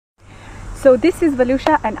So this is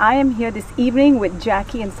Valusha and I am here this evening with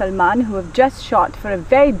Jackie and Salman, who have just shot for a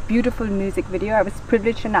very beautiful music video. I was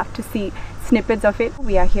privileged enough to see snippets of it.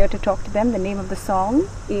 We are here to talk to them. The name of the song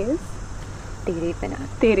is Tere Bina.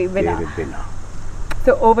 Tere Bina. Tere Bina.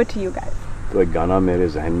 So over to you guys. तो एक गाना मेरे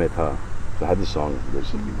जहन में था. So I had the song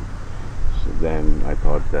basically. So then I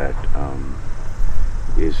thought that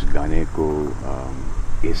इस गाने को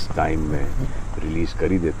इस टाइम में रिलीज़ कर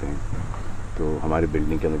ही देते हैं. तो हमारे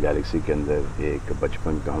बिल्डिंग के अंदर गैलेक्सी के अंदर एक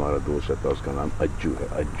बचपन का हमारा दोस्त रहता है, उसका नाम अज्जू है,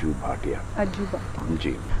 अज्जू भाटिया. अज्जू भाटिया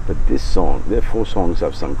जी. But this song, there are 4 songs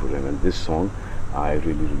I've sung for him, and this song I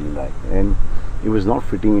really like, and it was not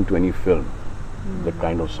fitting into any film, the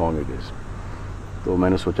kind of song it is. तो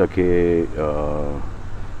मैंने सोचा कि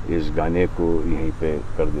इस गाने को यहीं पे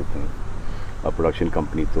कर देते हैं. अब प्रोडक्शन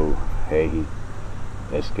कंपनी तो है ही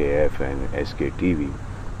SKF एंड SKTV,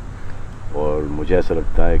 और मुझे ऐसा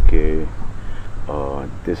लगता है कि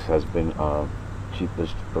this has been our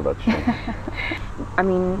cheapest production. I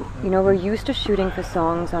mean, you know, we're used to shooting for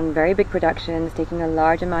songs on very big productions, taking a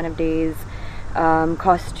large amount of days,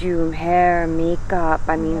 costume, hair, makeup.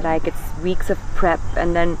 I mean, like, it's weeks of prep,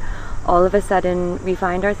 and then all of a sudden we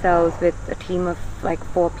find ourselves with a team of like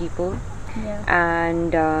 4 people.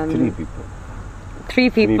 And 3 people. 3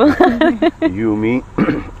 people. You, me,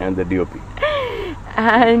 and the DOP.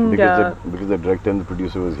 And because the director and the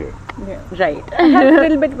producer was here. Right. A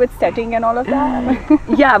little bit with setting and all of that.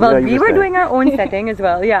 Yeah, well, Yeah, we were doing our own setting as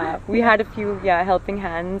well. Yeah, we had a few helping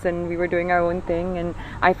hands, and we were doing our own thing. And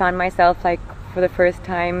I found myself, like, for the first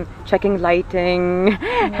time checking lighting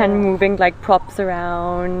and moving like props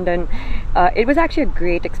around, and it was actually a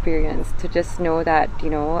great experience to just know that, you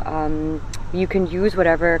know, you can use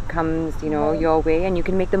whatever comes, you know, your way, and you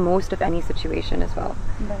can make the most of any situation as well.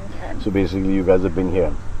 So basically you guys have been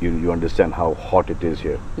here, you understand how hot it is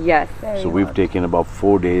here. Yes. So we've taken about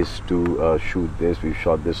 4 days to shoot this. We've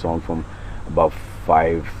shot this song from about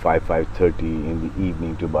 5:30 in the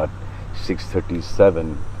evening to about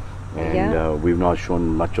 6:37. And we've not shown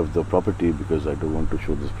much of the property because I don't want to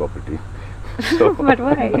show this property. So But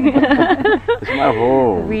why? it's my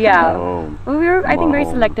home. Yeah. My home. Well, we were, I think, very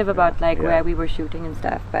home. selective about like where we were shooting and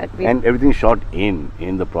stuff. But and everything shot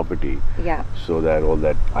in the property. Yeah. So that all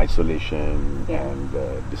that isolation and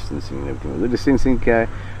distancing and everything. The distancing क्या है?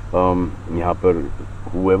 यहाँ पर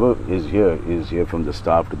whoever is here from the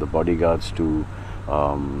staff to the bodyguards to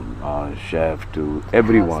chef to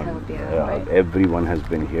everyone. Everyone has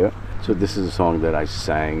been here. So this is a song that I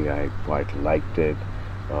sang. I quite liked it.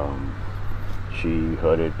 She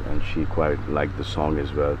heard it and she quite liked the song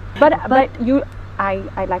as well. But you, I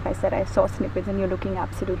like I said, I saw snippets and you're looking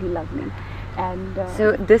absolutely lovely. And so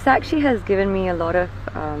this actually has given me a lot of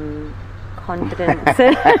confidence.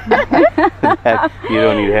 You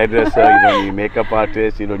don't need hairdresser, you don't need makeup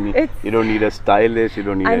artist, you don't need a stylist, you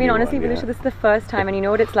don't need. I mean, anyone, honestly, Valusha, this is the first time, and you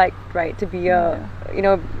know what it's like, right? To be you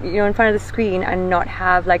know, in front of the screen and not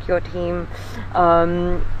have like your team,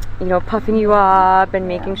 you know, puffing you up and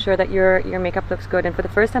making sure that your makeup looks good. And for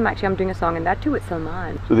the first time, actually, I'm doing a song, and that too with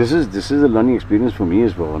Salman. So this is a learning experience for me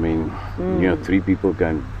as well. I mean, you know, 3 people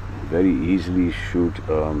can very easily shoot.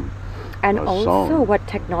 And also what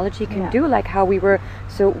technology can do, like how we were,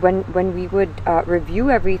 so when we would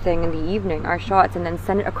review everything in the evening, our shots, and then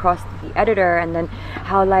send it across to the editor, and then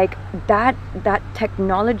how like that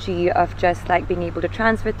technology of just like being able to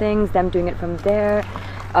transfer things, them doing it from there,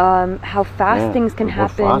 how fast things can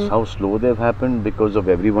happen. How fast, how slow they've happened because of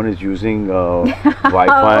everyone is using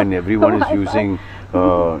Wi-Fi and everyone is using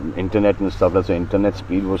internet and stuff. So internet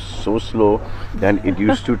speed was so slow that it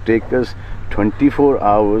used to take us 24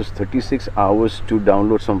 hours, 36 hours to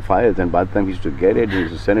download some files, and by the time he used to get it, he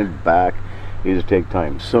used to send it back, it used to take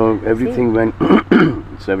time. So everything went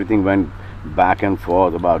back and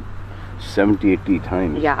forth about 70-80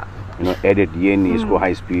 times. Yeah. You know, edit ये नहीं, इसको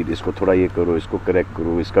high speed, इसको थोड़ा ये करो, इसको correct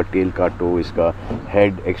करो, इसका tail काटो, इसका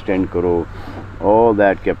head extend करो. All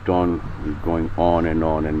that kept on going on and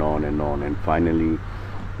on and on and on, and finally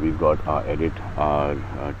we've got our edit, our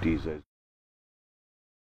teasers.